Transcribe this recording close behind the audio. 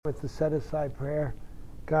with the set-aside prayer.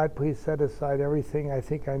 God, please set aside everything I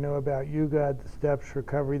think I know about you, God, the steps,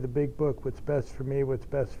 recovery, the big book, what's best for me, what's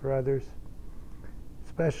best for others.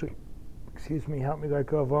 Especially, help me let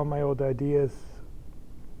go of all my old ideas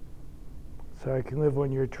so I can live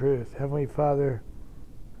on your truth. Heavenly Father,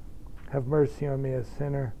 have mercy on me, a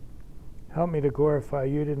sinner. Help me to glorify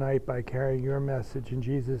you tonight by carrying your message. In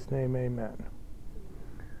Jesus' name, amen.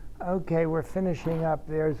 Okay, we're finishing up.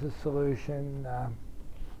 There's a solution.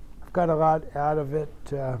 I've got a lot out of it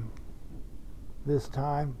this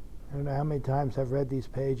time. I don't know how many times I've read these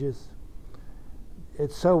pages.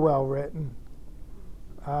 It's so well written.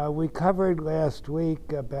 We covered last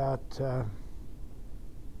week about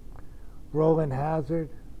Roland Hazard,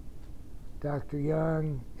 Dr.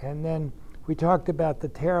 Young, and then we talked about the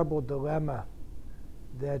terrible dilemma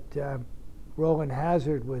that Roland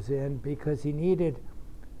Hazard was in because he needed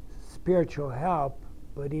spiritual help,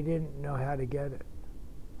 but he didn't know how to get it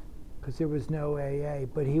because there was no AA.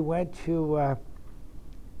 But he went to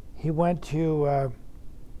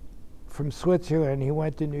from Switzerland, he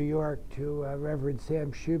went to New York to Reverend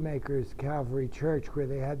Sam Shoemaker's Calvary Church, where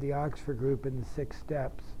they had the Oxford group and the 6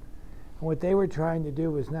 steps. And what they were trying to do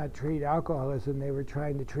was not treat alcoholism, they were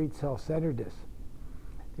trying to treat self-centeredness.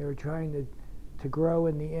 They were trying to grow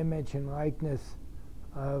in the image and likeness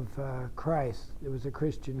of Christ. It was a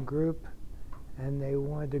Christian group, and they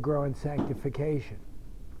wanted to grow in sanctification.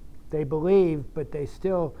 They believed, but they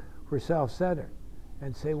still were self-centered.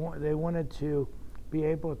 And so they wanted to be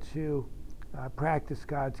able to practice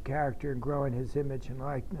God's character and grow in his image and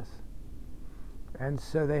likeness. And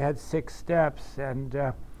so they had 6 steps, and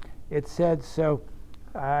it said, so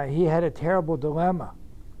he had a terrible dilemma.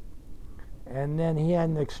 And then he had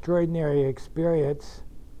an extraordinary experience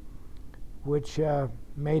which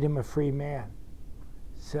made him a free man.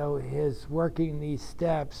 So his working these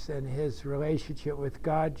steps and his relationship with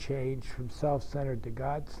God changed from self-centered to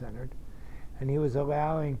God-centered, and he was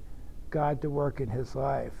allowing God to work in his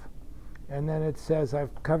life. And then it says,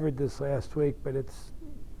 I've covered this last week, but it's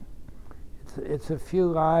a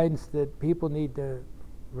few lines that people need to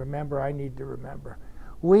remember, I need to remember.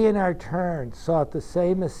 We in our turn sought the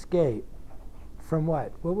same escape from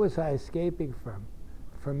what? What was I escaping from?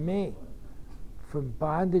 From me. From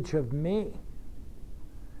bondage of me.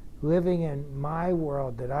 Living in my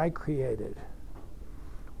world that I created.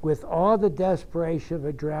 With all the desperation of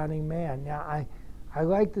a drowning man. Now, I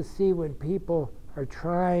like to see when people are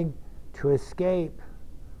trying to escape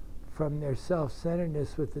from their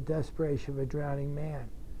self-centeredness with the desperation of a drowning man.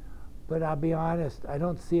 But I'll be honest, I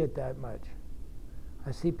don't see it that much.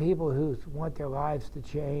 I see people who want their lives to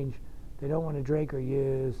change. They don't want to drink or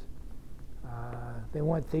use. They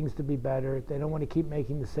want things to be better. They don't want to keep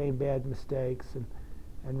making the same bad mistakes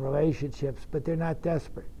and relationships, but they're not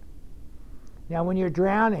desperate. Now, when you're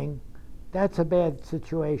drowning, that's a bad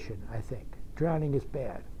situation, I think. Drowning is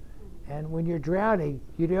bad. And when you're drowning,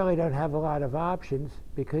 you really don't have a lot of options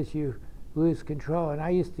because you lose control. And I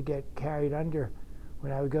used to get carried under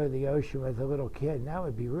when I would go to the ocean with a little kid, and that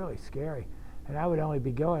would be really scary. And I would only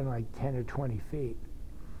be going like 10 or 20 feet.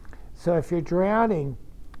 So if you're drowning,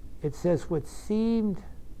 it says what seemed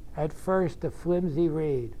at first a flimsy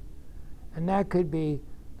reed. And that could be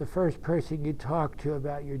the first person you talk to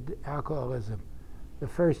about your alcoholism, the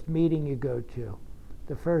first meeting you go to,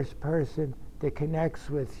 the first person that connects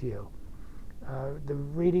with you,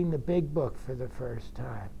 reading the big book for the first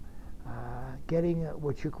time, getting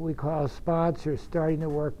what we call a sponsor, starting to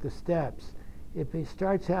work the steps. It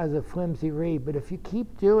starts out as a flimsy reed, but if you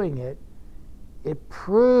keep doing it, it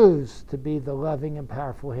proves to be the loving and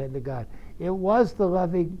powerful hand of God. It was the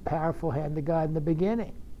loving, powerful hand of God in the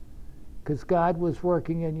beginning, because God was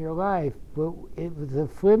working in your life, but it was a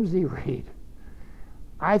flimsy reed.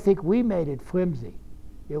 I think we made it flimsy.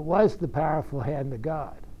 It was the powerful hand of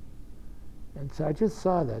God. And so I just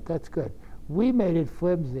saw that. That's good. We made it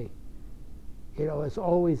flimsy. It was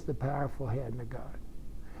always the powerful hand of God.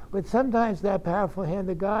 But sometimes that powerful hand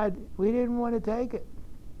of God, we didn't want to take it.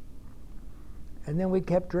 And then we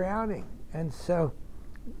kept drowning. And so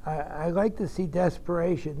I like to see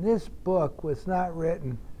desperation. This book was not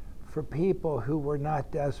written for people who were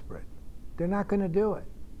not desperate. They're not going to do it.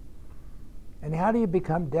 And how do you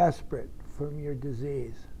become desperate from your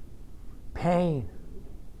disease? Pain.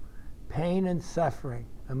 Pain and suffering.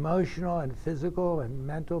 Emotional and physical and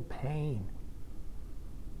mental pain.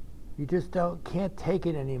 You just can't take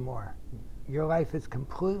it anymore. Your life is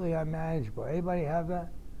completely unmanageable. Anybody have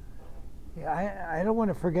that? Yeah, I don't want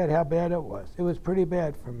to forget how bad it was. It was pretty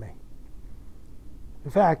bad for me. In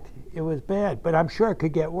fact, it was bad, but I'm sure it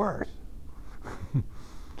could get worse.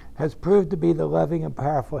 Has proved to be the loving and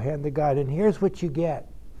powerful hand of God. And here's what you get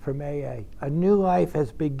from AA. A new life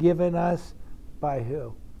has been given us by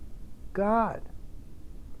who? God.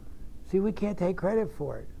 See, we can't take credit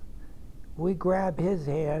for it. We grab his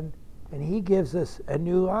hand and he gives us a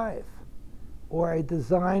new life, or a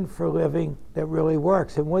design for living that really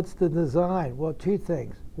works. And what's the design? Well, two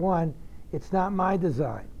things. One, it's not my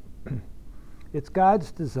design. It's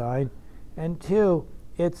God's design. And two,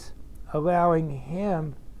 it's allowing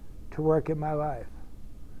him to work in my life,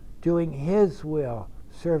 doing his will,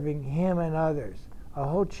 serving him and others. A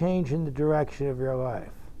whole change in the direction of your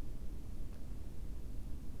life.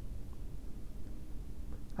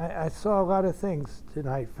 I saw a lot of things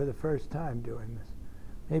tonight for the first time doing this.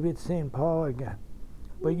 Maybe it's seeing Paul again.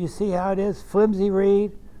 But you see how it is? Flimsy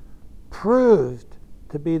Reed proved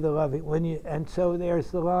to be the loving. And so there's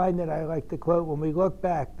the line that I like to quote: when we look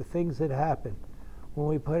back, the things that happened, when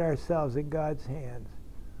we put ourselves in God's hands,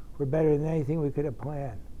 were better than anything we could have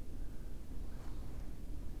planned.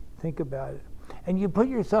 Think about it. And you put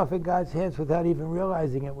yourself in God's hands without even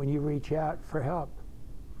realizing it when you reach out for help.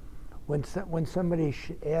 When somebody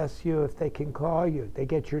asks you if they can call you, they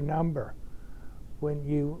get your number.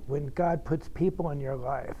 When God puts people in your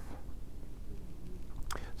life.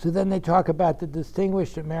 So then they talk about the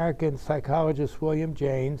distinguished American psychologist William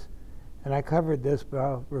James, and I covered this, but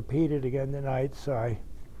I'll repeat it again tonight, sorry.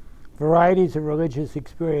 Varieties of religious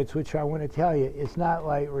experience, which I want to tell you is not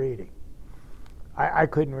light reading. I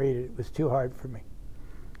couldn't read it. It was too hard for me.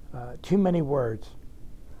 Too many words.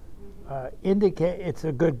 It's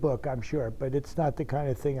a good book, I'm sure, but it's not the kind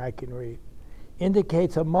of thing I can read.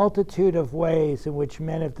 Indicates a multitude of ways in which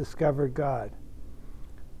men have discovered God.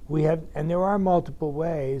 And there are multiple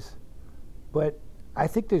ways, but I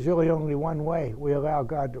think there's really only one way we allow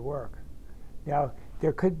God to work. Now,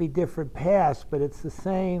 there could be different paths, but it's the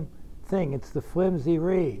same thing. It's the flimsy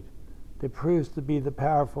reed that proves to be the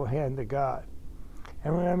powerful hand of God.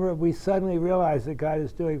 And remember, we suddenly realize that God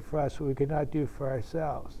is doing for us what we could not do for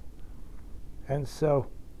ourselves. And so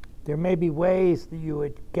there may be ways that you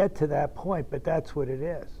would get to that point, but that's what it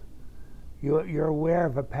is. You're aware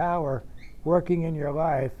of a power working in your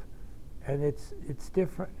life, and it's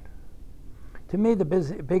different. To me, the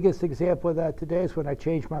biggest example of that today is when I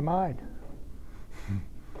changed my mind.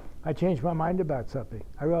 I changed my mind about something.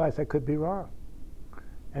 I realized I could be wrong.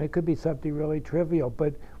 And it could be something really trivial,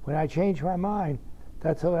 but when I changed my mind,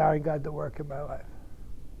 that's allowing God to work in my life.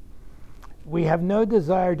 We have no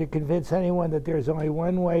desire to convince anyone that there's only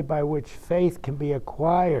one way by which faith can be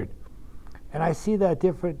acquired. And I see that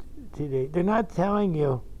different today. They're not telling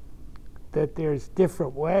you that there's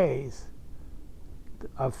different ways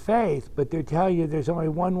of faith, but they're telling you there's only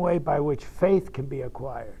one way by which faith can be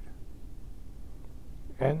acquired.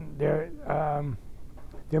 And there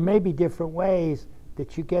may be different ways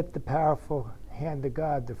that you get the powerful hand of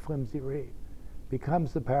God, the flimsy reed.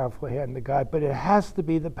 Becomes the powerful hand of God, but it has to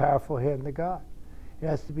be the powerful hand of God. It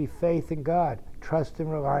has to be faith in God, trust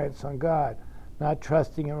and reliance on God, not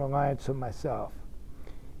trusting and reliance on myself.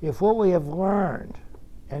 If what we have learned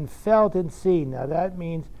and felt and seen, now that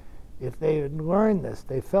means if they had learned this,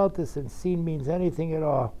 they felt this and seen means anything at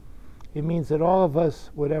all, it means that all of us,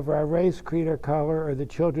 whatever our race, creed, or color, are the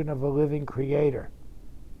children of a living creator.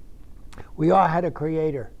 We all had a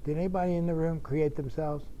creator. Did anybody in the room create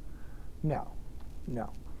themselves? No.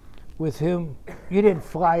 With whom you didn't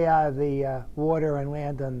fly out of the water and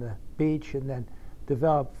land on the beach and then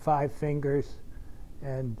develop 5 fingers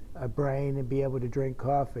and a brain and be able to drink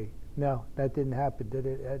coffee. No, that didn't happen, did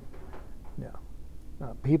it, Ed?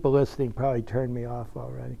 No. People listening probably turned me off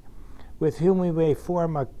already. With whom we may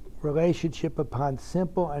form a relationship upon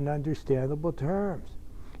simple and understandable terms.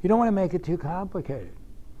 You don't want to make it too complicated.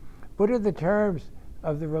 What are the terms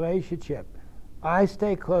of the relationship? I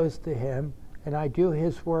stay close to him, and I do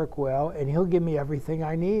his work well, and he'll give me everything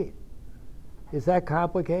I need. Is that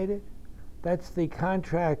complicated? That's the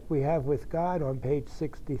contract we have with God on page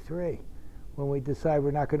 63, when we decide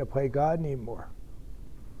we're not going to play God anymore.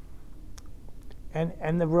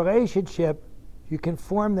 And the relationship, you can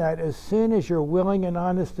form that as soon as you're willing and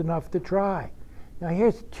honest enough to try. Now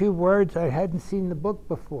here's 2 words I hadn't seen in the book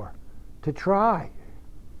before. To try.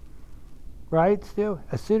 Right, Stu?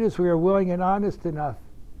 As soon as we are willing and honest enough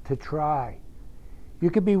to try. You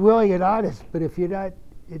can be willing and honest, but if you're not,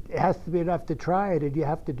 it has to be enough to try it, and you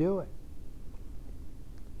have to do it.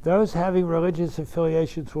 Those having religious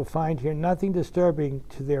affiliations will find here nothing disturbing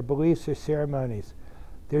to their beliefs or ceremonies.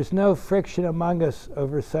 There's no friction among us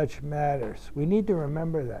over such matters. We need to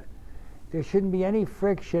remember that. There shouldn't be any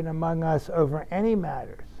friction among us over any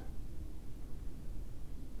matters.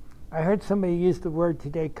 I heard somebody use the word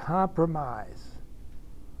today, compromise.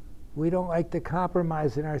 We don't like to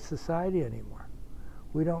compromise in our society anymore.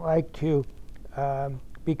 We don't like to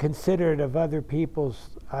be considerate of other people's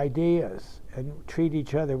ideas and treat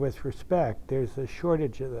each other with respect. There's a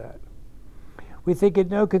shortage of that. We think it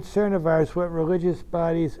no concern of ours what religious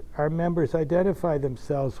bodies our members identify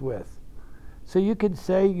themselves with. So you can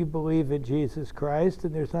say you believe in Jesus Christ,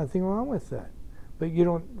 and there's nothing wrong with that. But you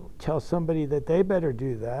don't tell somebody that they better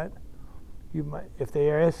do that. You might, if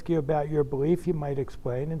they ask you about your belief, you might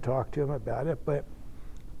explain and talk to them about it. But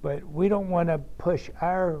we don't want to push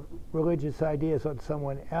our religious ideas on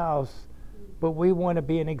someone else, but we want to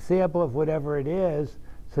be an example of whatever it is,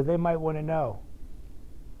 so they might want to know.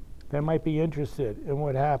 They might be interested in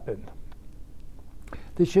what happened.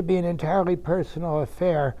 This should be an entirely personal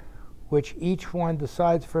affair, which each one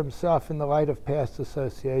decides for himself in the light of past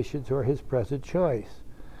associations or his present choice.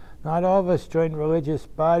 Not all of us join religious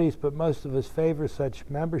bodies, but most of us favor such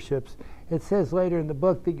memberships. It says later in the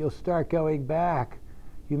book that you'll start going back.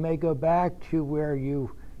 You may go back to where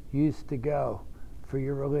you used to go for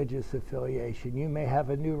your religious affiliation. You may have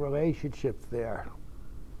a new relationship there.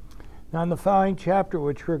 Now, in the following chapter,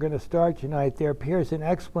 which we're going to start tonight, there appears an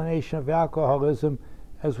explanation of alcoholism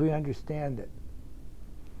as we understand it.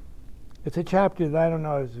 It's a chapter that I don't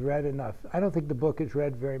know is read enough. I don't think the book is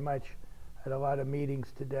read very much at a lot of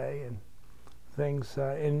meetings today and things.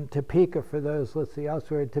 In Topeka, for those, let's see,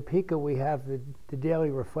 elsewhere in Topeka, we have the daily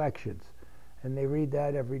reflections, and they read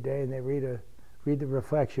that every day, and they read the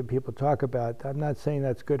reflection people talk about. I'm not saying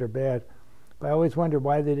that's good or bad, but I always wonder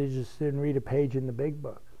why they just didn't read a page in the big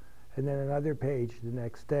book, and then another page the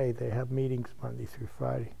next day. They have meetings Monday through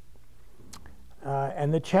Friday.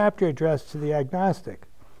 And the chapter addressed to the agnostic.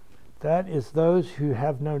 That is those who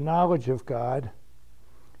have no knowledge of God.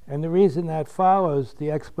 And the reason that follows the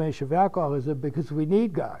explanation of alcoholism, because we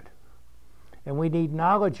need God. And we need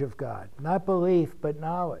knowledge of God. Not belief, but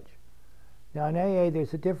knowledge. Now in AA,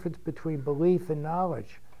 there's a difference between belief and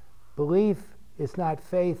knowledge. Belief is not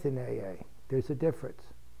faith in AA. There's a difference.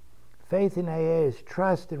 Faith in AA is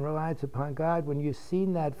trust and reliance upon God. When you've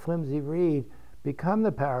seen that flimsy reed become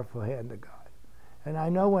the powerful hand of God. And I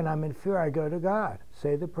know when I'm in fear, I go to God.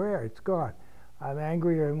 Say the prayer. It's gone. I'm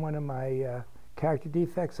angry or in one of my character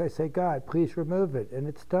defects. I say, God, please remove it. And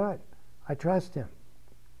it's done. I trust Him.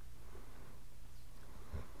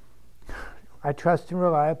 I trust and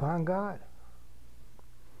rely upon God.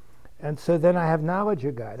 And so then I have knowledge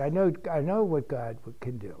of God. I know what God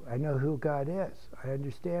can do. I know who God is. I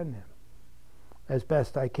understand Him as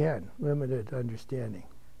best I can. Limited understanding.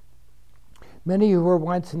 Many who were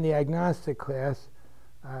once in the agnostic class,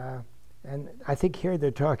 and I think here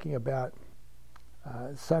they're talking about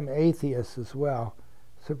some atheists as well.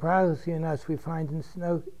 Surprisingly in us, we find in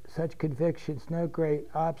no such convictions no great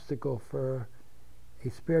obstacle for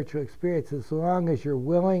a spiritual experience as long as you're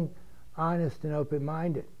willing, honest, and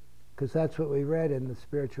open-minded, because that's what we read in the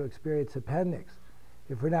spiritual experience appendix.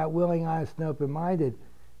 If we're not willing, honest, and open-minded,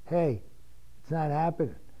 hey, it's not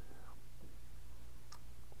happening.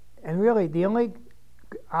 And really, the only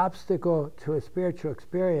obstacle to a spiritual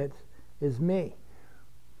experience is me.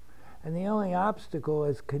 And the only obstacle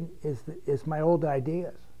is my old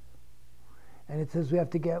ideas. And it says we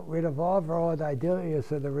have to get rid of all of our old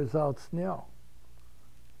ideas or the result's nil.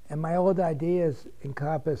 And my old ideas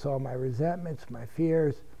encompass all my resentments, my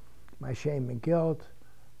fears, my shame and guilt,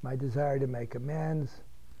 my desire to make amends,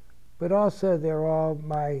 but also they're all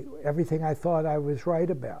everything I thought I was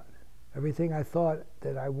right about. Everything I thought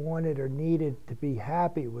that I wanted or needed to be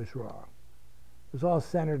happy was wrong. It was all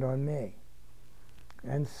centered on me.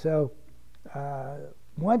 And so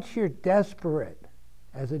once you're desperate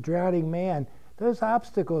as a drowning man, those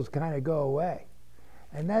obstacles kind of go away.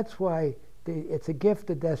 And that's why it's a gift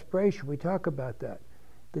of desperation. We talk about that.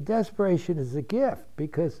 The desperation is a gift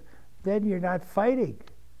because then you're not fighting.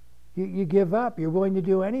 You give up. You're willing to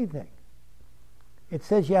do anything. It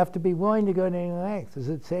says you have to be willing to go to any length. Does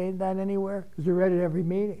it say that anywhere? Because we read it every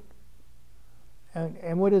meeting.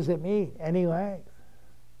 And what does it mean? Any length.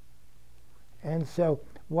 And so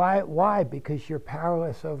why? Because you're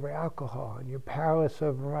powerless over alcohol and you're powerless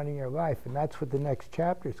over running your life. And that's what the next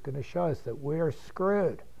chapter is going to show us, that we're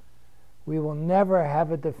screwed. We will never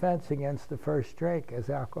have a defense against the first drink as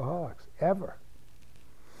alcoholics, ever.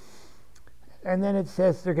 And then it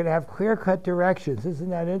says they're going to have clear-cut directions.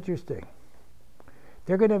 Isn't that interesting?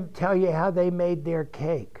 They're going to tell you how they made their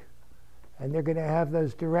cake. And they're going to have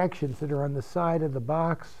those directions that are on the side of the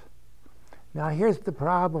box. Now, here's the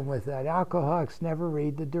problem with that. Alcoholics never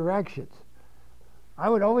read the directions. I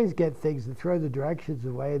would always get things and throw the directions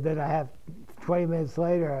away, and then I have 20 minutes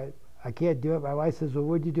later, I can't do it. My wife says, well,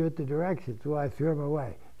 what'd you do with the directions? Well, I threw them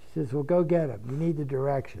away. She says, well, go get them. You need the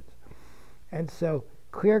directions. And so,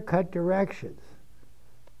 clear-cut directions.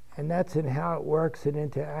 And that's in how it works and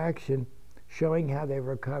into action, showing how they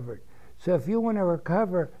recovered. So if you want to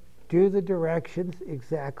recover, do the directions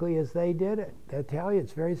exactly as they did it. They'll tell you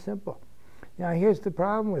it's very simple. Now here's the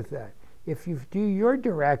problem with that. If you do your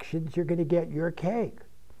directions, you're going to get your cake.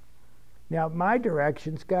 Now my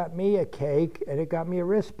directions got me a cake, and it got me a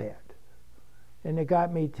wristband. And it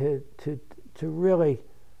got me to really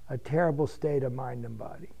a terrible state of mind and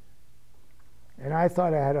body. And I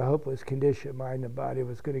thought I had a hopeless condition of mind and body,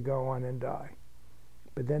 was going to go on and die.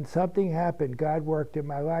 But then something happened. God worked in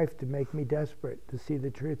my life to make me desperate to see the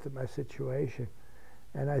truth of my situation.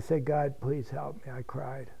 And I said, God, please help me. I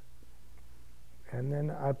cried. And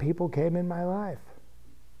then people came in my life.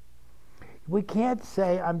 We can't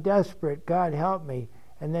say, I'm desperate, God help me,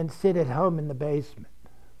 and then sit at home in the basement.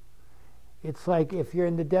 It's like if you're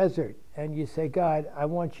in the desert and you say, God, I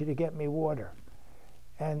want you to get me water.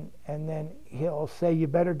 And then he'll say, you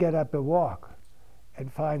better get up and walk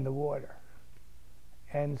and find the water.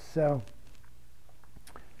 And so,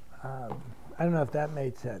 I don't know if that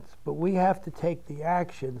made sense, but we have to take the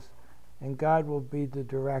actions, and God will be the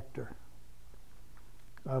director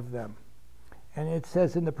of them. And it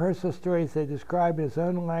says in the personal stories, they describe in his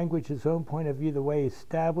own language, his own point of view, the way he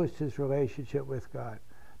established his relationship with God.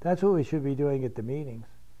 That's what we should be doing at the meetings.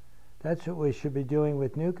 That's what we should be doing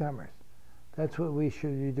with newcomers. That's what we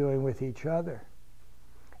should be doing with each other.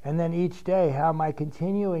 And then each day, how am I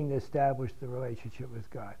continuing to establish the relationship with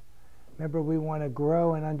God? Remember, we want to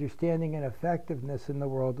grow in understanding and effectiveness in the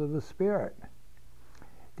world of the Spirit.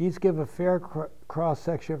 These give a fair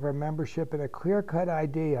cross-section of our membership and a clear-cut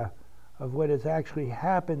idea of what has actually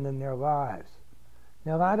happened in their lives.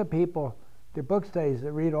 Now, a lot of people, they're book studies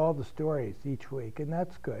that read all the stories each week, and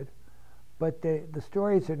that's good. But the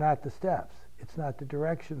stories are not the steps. It's not the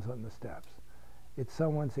directions on the steps. It's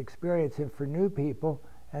someone's experience. And for new people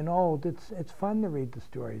and old, it's fun to read the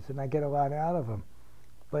stories, and I get a lot out of them.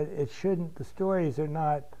 But it shouldn't, the stories are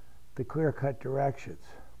not the clear-cut directions.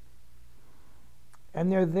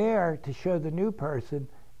 And they're there to show the new person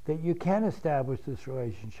that you can establish this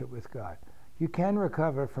relationship with God. You can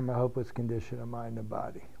recover from a hopeless condition of mind and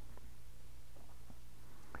body.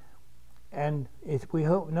 And we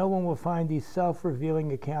hope no one will find these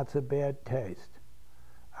self-revealing accounts of bad taste.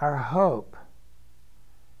 Our hope,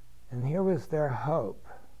 and here was their hope,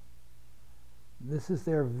 this is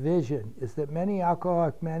their vision, is that many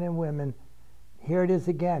alcoholic men and women, here it is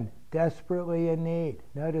again, desperately in need.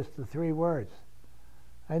 Notice the three words.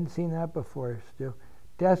 I hadn't seen that before, Stu.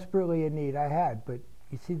 Desperately in need. I had, but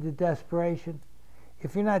you see the desperation?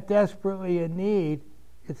 If you're not desperately in need,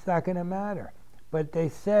 it's not going to matter. But they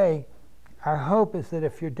say, our hope is that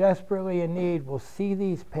if you're desperately in need, we'll see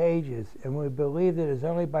these pages, and we believe that it's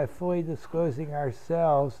only by fully disclosing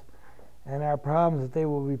ourselves and our problems that they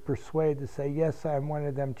will be persuaded to say, yes, I'm one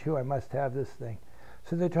of them too, I must have this thing.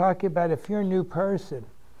 So they're talking about if you're a new person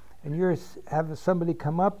and you have somebody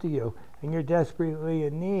come up to you and you're desperately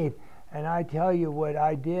in need, and I tell you what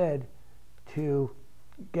I did to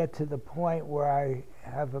get to the point where I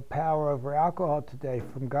have a power over alcohol today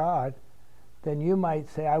from God, then you might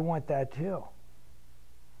say, I want that too.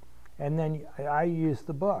 And then I use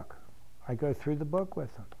the book. I go through the book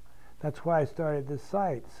with them. That's why I started this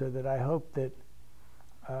site, so that I hope that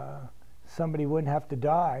somebody wouldn't have to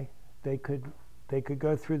die. They could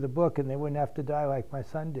go through the book and they wouldn't have to die like my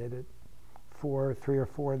son did at 3 or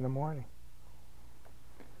 4 in the morning.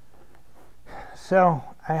 So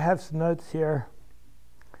I have some notes here.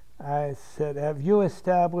 I said, have you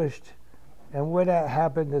established, and what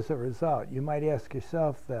happened as a result? You might ask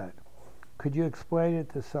yourself that. Could you explain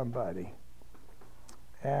it to somebody?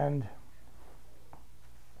 And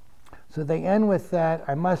so they end with that,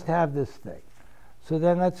 I must have this thing. So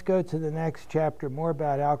then let's go to the next chapter, more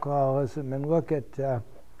about alcoholism, and look at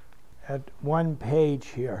one page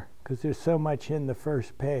here, because there's so much in the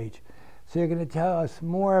first page. So you're going to tell us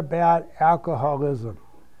more about alcoholism.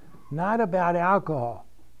 Not about alcohol,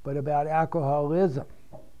 but about alcoholism.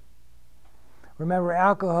 Remember,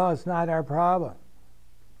 alcohol is not our problem.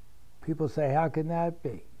 People say, how can that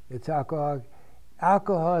be? It's alcohol.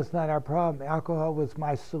 Alcohol is not our problem. Alcohol was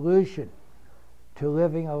my solution to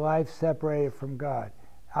living a life separated from God.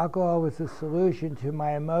 Alcohol was a solution to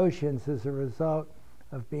my emotions as a result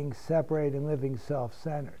of being separated and living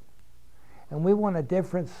self-centered. And we want a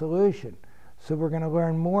different solution. So we're going to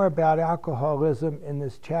learn more about alcoholism in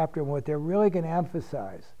this chapter. And what they're really going to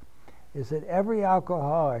emphasize is that every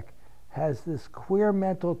alcoholic has this queer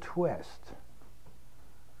mental twist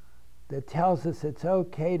that tells us it's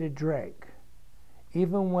okay to drink,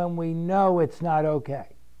 even when we know it's not okay.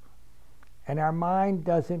 And our mind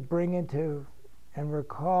doesn't bring into and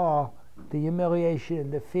recall the humiliation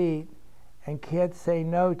and defeat, and can't say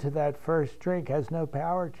no to that first drink, has no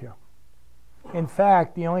power to. In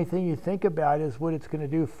fact, the only thing you think about is what it's going to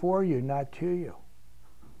do for you, not to you.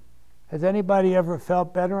 Has anybody ever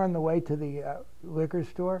felt better on the way to the liquor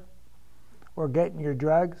store or getting your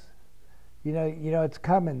drugs? You know it's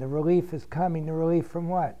coming. The relief is coming. The relief from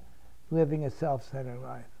what? Living a self-centered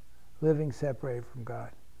life, living separated from God.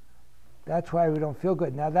 That's why we don't feel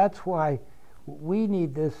good. Now that's why we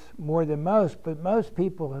need this more than most, but most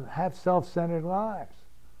people have self-centered lives.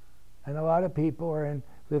 And a lot of people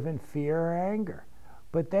live in fear or anger.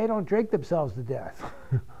 But they don't drink themselves to death.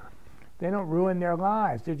 They don't ruin their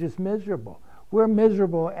lives. They're just miserable. We're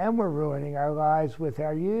miserable and we're ruining our lives with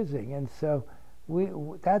our using. And so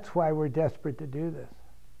that's why we're desperate to do this.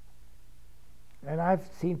 And I've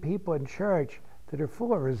seen people in church that are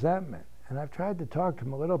full of resentment. And I've tried to talk to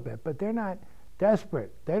them a little bit, but they're not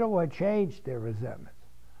desperate. They don't want to change their resentments.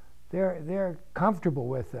 They're comfortable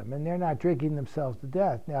with them, and they're not drinking themselves to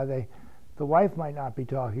death. Now, the wife might not be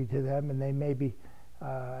talking to them, and they may be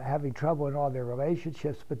having trouble in all their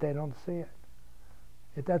relationships, but they don't see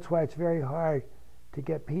it. That's why it's very hard to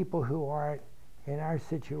get people who aren't in our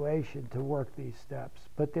situation to work these steps.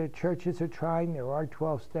 But their churches are trying. There are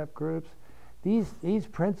 12-step groups. These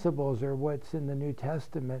principles are what's in the New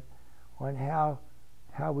Testament on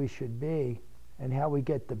how we should be and how we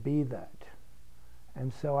get to be that.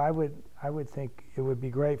 And so I would think it would be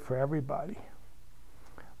great for everybody.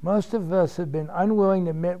 Most of us have been unwilling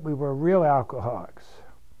to admit we were real alcoholics.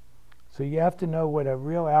 So you have to know what a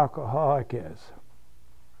real alcoholic is.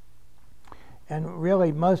 And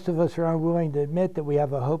really, most of us are unwilling to admit that we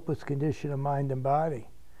have a hopeless condition of mind and body.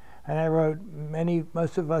 And I wrote,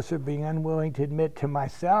 most of us are being unwilling to admit to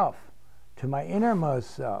myself, to my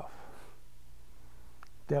innermost self,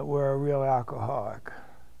 that we're a real alcoholic.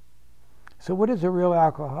 So what is a real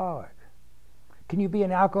alcoholic? Can you be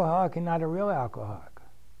an alcoholic and not a real alcoholic?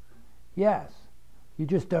 Yes. You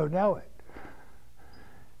just don't know it.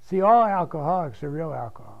 See, all alcoholics are real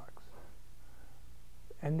alcoholics.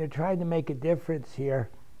 And they're trying to make a difference here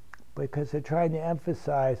because they're trying to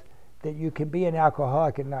emphasize that you can be an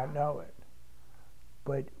alcoholic and not know it.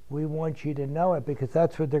 But we want you to know it because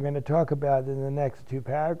that's what they're going to talk about in the next 2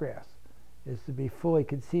 paragraphs, is to be fully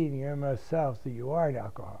conceding your innermost selves that you are an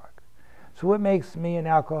alcoholic. So what makes me an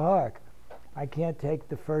alcoholic? I can't take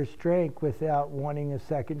the first drink without wanting a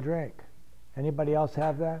second drink. Anybody else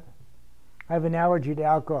have that? I have an allergy to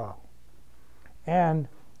alcohol. And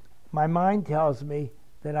my mind tells me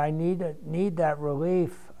that I need that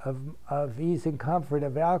relief of ease and comfort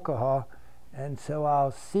of alcohol, and so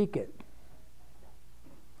I'll seek it.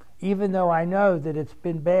 Even though I know that it's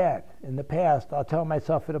been bad in the past, I'll tell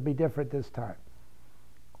myself it'll be different this time.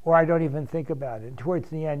 Or I don't even think about it. And towards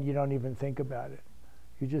the end, you don't even think about it.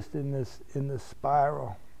 You're just in this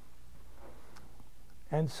spiral.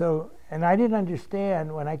 And I didn't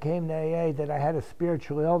understand when I came to AA that I had a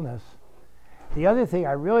spiritual illness. The other thing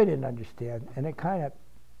I really didn't understand, and it kind of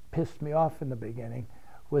pissed me off in the beginning,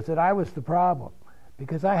 was that I was the problem.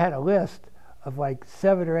 Because I had a list of like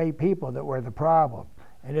 7 or 8 people that were the problem.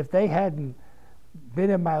 And if they hadn't been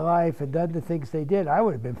in my life and done the things they did, I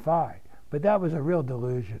would have been fine. But that was a real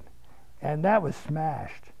delusion. And that was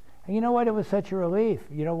smashed. And you know what? It was such a relief.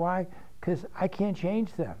 You know why? Because I can't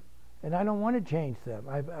change them. And I don't want to change them.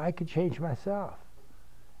 I could change myself.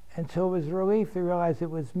 And so it was a relief to realize it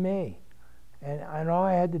was me. And all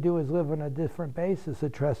I had to do was live on a different basis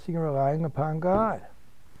of trusting and relying upon God.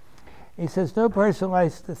 He says, no person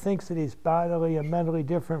thinks that he's bodily and mentally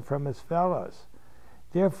different from his fellows.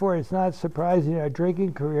 Therefore, it's not surprising our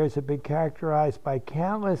drinking careers have been characterized by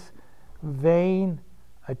countless vain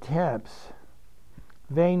attempts.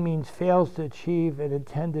 Vain means fails to achieve an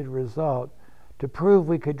intended result, to prove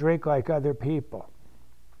we could drink like other people.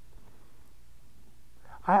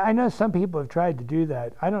 I know some people have tried to do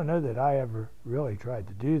that. I don't know that I ever really tried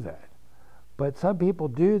to do that. But some people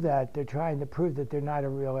do that. They're trying to prove that they're not a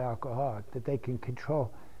real alcoholic, that they can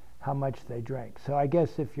control how much they drink. So I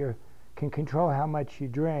guess if you can control how much you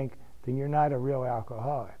drink, then you're not a real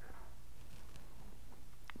alcoholic.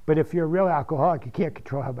 But if you're a real alcoholic, you can't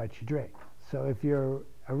control how much you drink. So if you're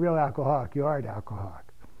a real alcoholic, you are an alcoholic.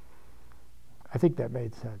 I think that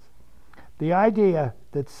made sense. The idea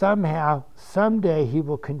that somehow, someday, he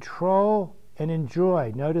will control and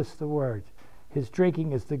enjoy, notice the words, his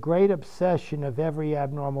drinking is the great obsession of every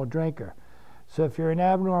abnormal drinker. So if you're an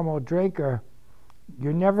abnormal drinker,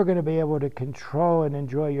 you're never going to be able to control and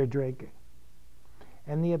enjoy your drinking.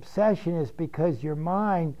 And the obsession is because your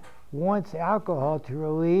mind wants alcohol to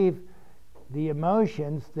relieve the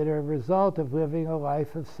emotions that are a result of living a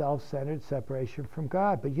life of self-centered separation from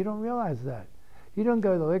God. But you don't realize that. You don't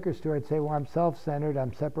go to the liquor store and say, well, I'm self-centered,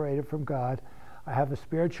 I'm separated from God, I have a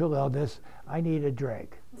spiritual illness, I need a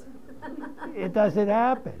drink. It doesn't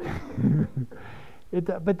happen.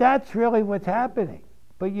 But that's really what's happening.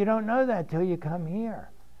 But you don't know that till you come here,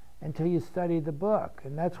 until you study the book.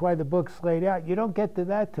 And that's why the book's laid out. You don't get to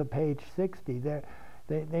that till page 60.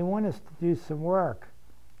 They want us to do some work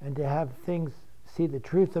and to have things, see the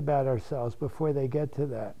truth about ourselves before they get to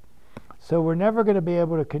that. So we're never going to be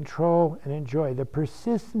able to control and enjoy. The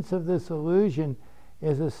persistence of this illusion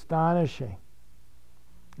is astonishing.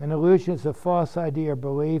 An illusion is a false idea or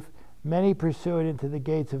belief. Many pursue it into the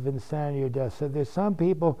gates of insanity or death. So there's some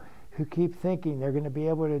people who keep thinking they're going to be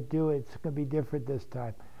able to do it, it's going to be different this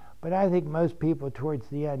time. But I think most people towards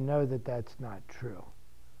the end know that that's not true.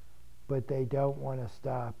 But they don't want to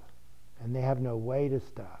stop, and they have no way to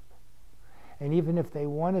stop. And even if they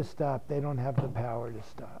want to stop, they don't have the power to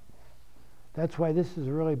stop. That's why this is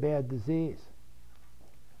a really bad disease.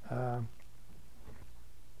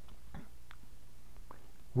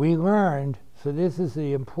 We learned, so this is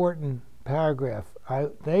the important paragraph,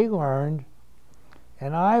 they learned,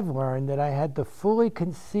 and I've learned, that I had to fully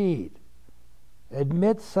concede,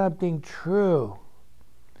 admit something true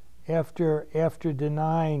after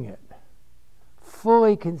denying it.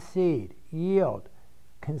 Fully concede, yield,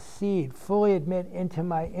 concede, fully admit into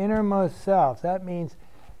my innermost self. That means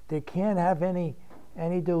they can't have any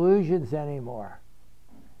delusions anymore.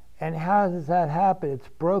 And how does that happen? It's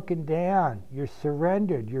broken down. You're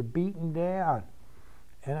surrendered. You're beaten down.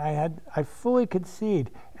 And I fully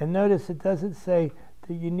concede. And notice it doesn't say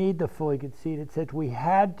that you need to fully concede. It said we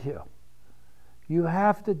had to. You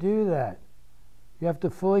have to do that. You have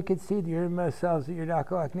to fully concede to your innermost selves that you're not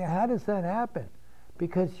alcoholic. Now, how does that happen?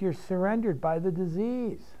 Because you're surrendered by the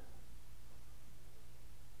disease.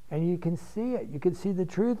 And you can see it. You can see the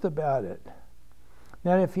truth about it.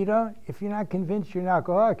 Now, if you're not convinced you're an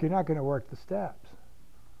alcoholic, you're not going to work the steps,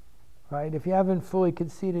 right? If you haven't fully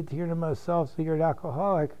conceded to your innermost self that you're an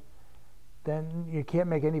alcoholic, then you can't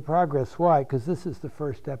make any progress. Why? Because this is the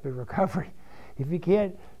first step in recovery. If you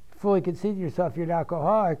can't fully concede to yourself you're an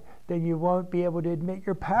alcoholic, then you won't be able to admit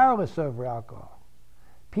you're powerless over alcohol.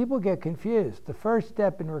 People get confused. The first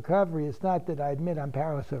step in recovery is not that I admit I'm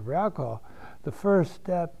powerless over alcohol. The first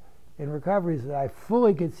step in recovery is that I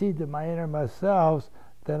fully concede to my innermost selves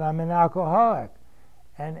that I'm an alcoholic.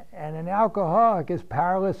 And an alcoholic is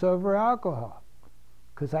powerless over alcohol,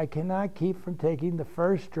 because I cannot keep from taking the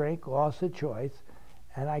first drink, loss of choice,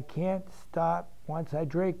 and I can't stop once I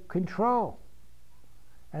drink, control.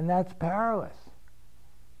 And that's powerless.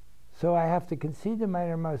 So I have to concede to my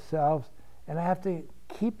innermost selves, and I have to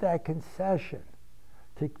keep that concession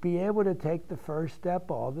to be able to take the first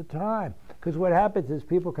step all the time. Because what happens is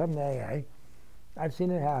people come to AA, I've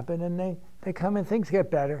seen it happen, and they come and things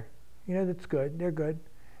get better. That's good, they're good.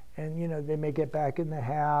 And, they may get back in the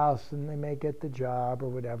house, and they may get the job or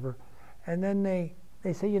whatever. And then they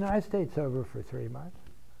say, I stayed sober for 3 months.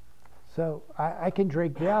 So I can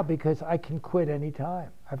drink now because I can quit any time.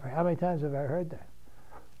 How many times have I heard that?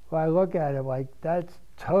 Well, I look at it like, that's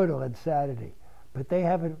total insanity. But they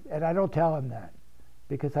haven't, and I don't tell them that,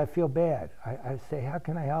 because I feel bad. I say, how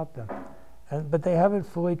can I help them? But they haven't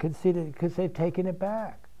fully conceded because they've taken it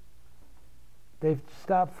back. They've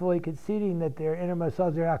stopped fully conceding that their innermost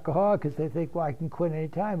selves are alcoholic because they think, well, I can quit any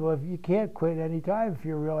time. Well, if you can't quit any time if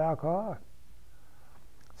you're a real alcoholic.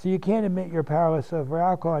 So you can't admit you're powerless over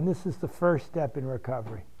alcohol, and this is the first step in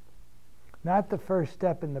recovery. Not the first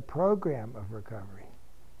step in the program of recovery.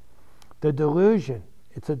 The delusion,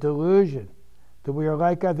 it's a delusion that we are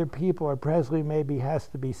like other people, or Presley maybe has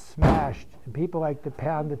to be smashed. And people like to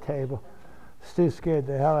pound the table. Stu scared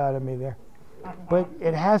the hell out of me there. But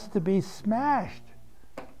it has to be smashed.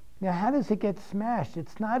 Now, how does it get smashed?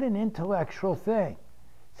 It's not an intellectual thing.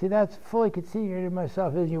 See, that's fully conceding to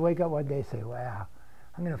myself. Is you wake up one day and say, wow,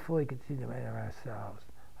 I'm going to fully concede to myself.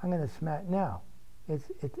 I'm going to smash. No,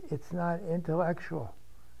 it's not intellectual.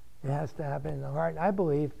 It has to happen in the heart. And I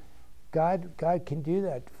believe God can do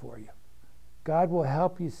that for you. God will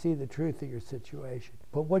help you see the truth of your situation.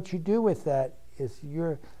 But what you do with that is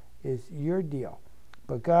your deal.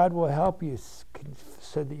 But God will help you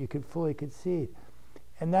so that you can fully concede.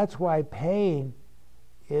 And that's why pain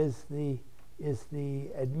is the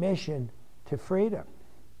admission to freedom.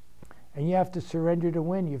 And you have to surrender to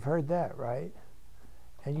win. You've heard that, right?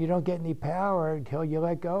 And you don't get any power until you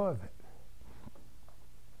let go of it.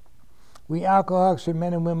 We alcoholics are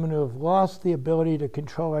men and women who have lost the ability to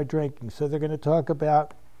control our drinking. So they're going to talk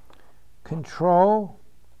about control,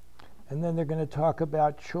 and then they're going to talk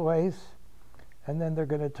about choice, And then they're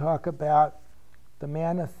going to talk about the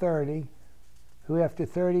man of 30, who after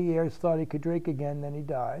 30 years thought he could drink again, then he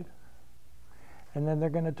died. And then they're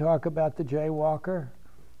going to talk about the jaywalker,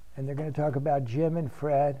 and they're going to talk about Jim and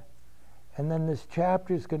Fred. And then this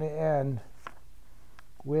chapter is going to end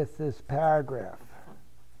with this paragraph.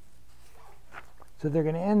 So they're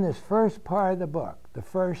going to end this first part of the book, the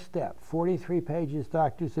first step, 43 pages,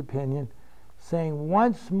 doctor's opinion, saying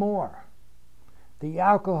once more, the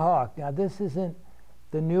alcoholic. Now this isn't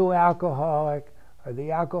the new alcoholic or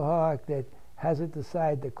the alcoholic that hasn't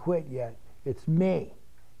decided to quit yet. It's me.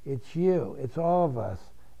 It's you. It's all of us.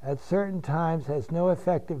 At certain times has no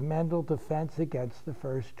effective mental defense against the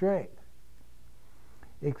first drink.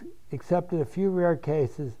 Except in a few rare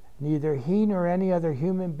cases, neither he nor any other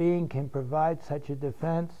human being can provide such a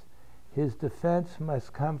defense. His defense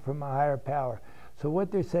must come from a higher power. So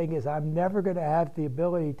what they're saying is, I'm never going to have the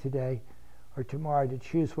ability today or tomorrow to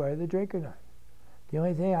choose whether to drink or not. The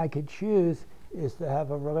only thing I could choose is to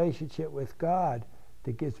have a relationship with God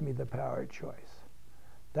that gives me the power of choice.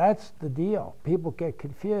 That's the deal. People get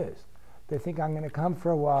confused. They think I'm going to come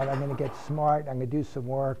for a while, I'm going to get smart, I'm going to do some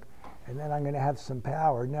work, and then I'm going to have some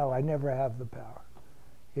power. No, I never have the power.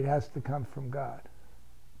 It has to come from God.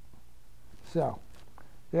 So,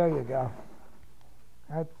 there you go.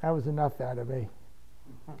 That was enough out of me.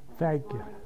 Thank you.